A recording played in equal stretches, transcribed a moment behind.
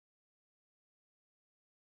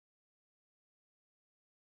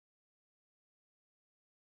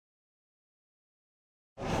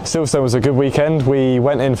Silverstone was a good weekend. We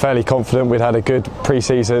went in fairly confident. We'd had a good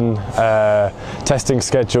pre-season testing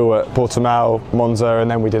schedule at Portimao, Monza, and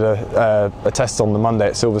then we did a test on the Monday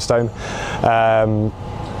at Silverstone.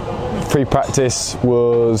 Pre-practice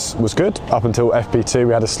was good up until FP2.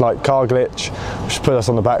 We had a slight car glitch which put us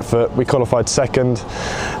on the back foot. We qualified second,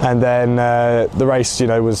 and then the race,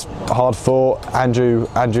 was hard fought. Andrew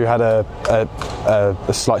had a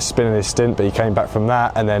slight spin in his stint, but he came back from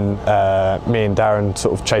that, and then me and Darren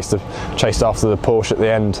sort of chased after the Porsche at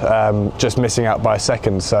the end, just missing out by a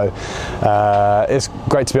second. So it's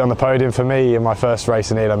great to be on the podium for me in my first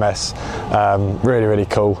race in ELMS. Really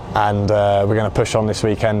cool, and we're going to push on this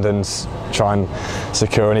weekend and try and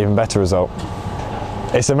secure an even better result.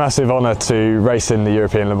 It's a massive honour to race in the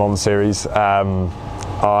European Le Mans series. 2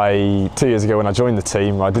 years ago when I joined the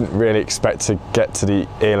team, I didn't really expect to get to the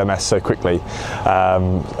ELMS so quickly,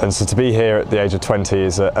 and so to be here at the age of 20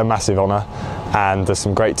 is a massive honour, and there's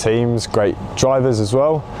some great teams, great drivers as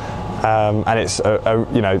well, and it's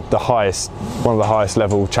the highest, one of the highest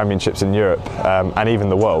level championships in Europe, and even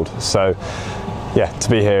the world. So yeah, to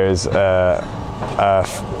be here is a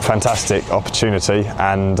fantastic opportunity,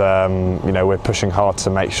 and we're pushing hard to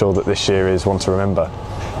make sure that this year is one to remember.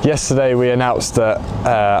 Yesterday we announced that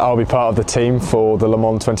I'll be part of the team for the Le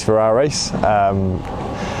Mans 24-hour race.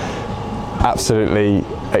 Absolutely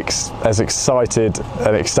as excited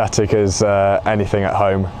and ecstatic as anything at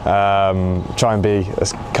home. Try and be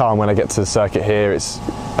as calm when I get to the circuit here. It's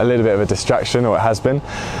a little bit of a distraction, or it has been,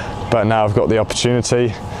 but now I've got the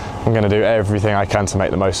opportunity. I'm going to do everything I can to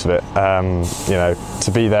make the most of it.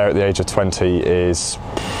 To be there at the age of 20 is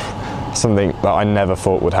something that I never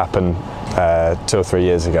thought would happen 2 or 3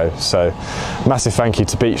 years ago. So massive thank you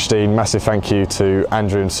to Beechstein, massive thank you to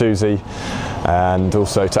Andrew and Susie, and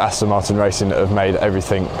also to Aston Martin Racing that have made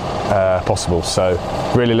everything possible. So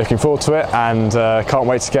really looking forward to it, and can't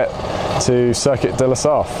wait to get to Circuit de la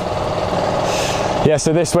Sarthe. Yeah,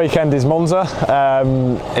 so this weekend is Monza.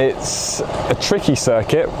 It's a tricky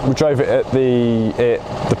circuit. We drove it at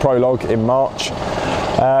the prologue in March.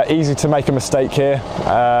 Easy to make a mistake here.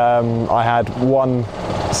 I had one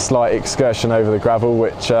slight excursion over the gravel,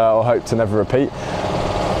 which I'll hope to never repeat.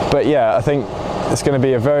 But yeah, I think it's going to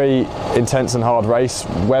be a very intense and hard race.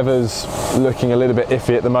 Weather's looking a little bit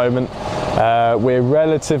iffy at the moment. We're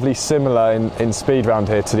relatively similar in speed round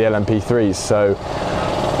here to the LMP3s, so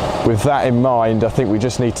with that in mind, I think we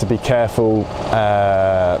just need to be careful,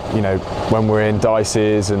 when we're in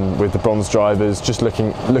dices and with the bronze drivers, just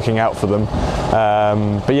looking out for them.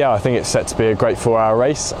 But yeah, I think it's set to be a great 4-hour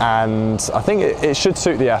race, and I think it should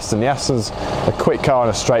suit the Aston. The Aston's a quick car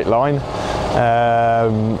in a straight line,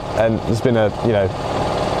 and there's been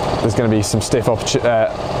there's going to be some stiff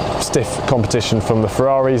competition from the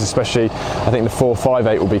Ferraris, especially I think the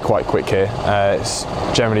 458 will be quite quick here. It's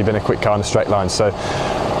generally been a quick car in a straight line, so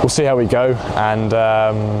we'll see how we go, and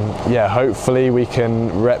hopefully we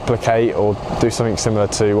can replicate or do something similar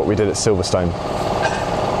to what we did at Silverstone.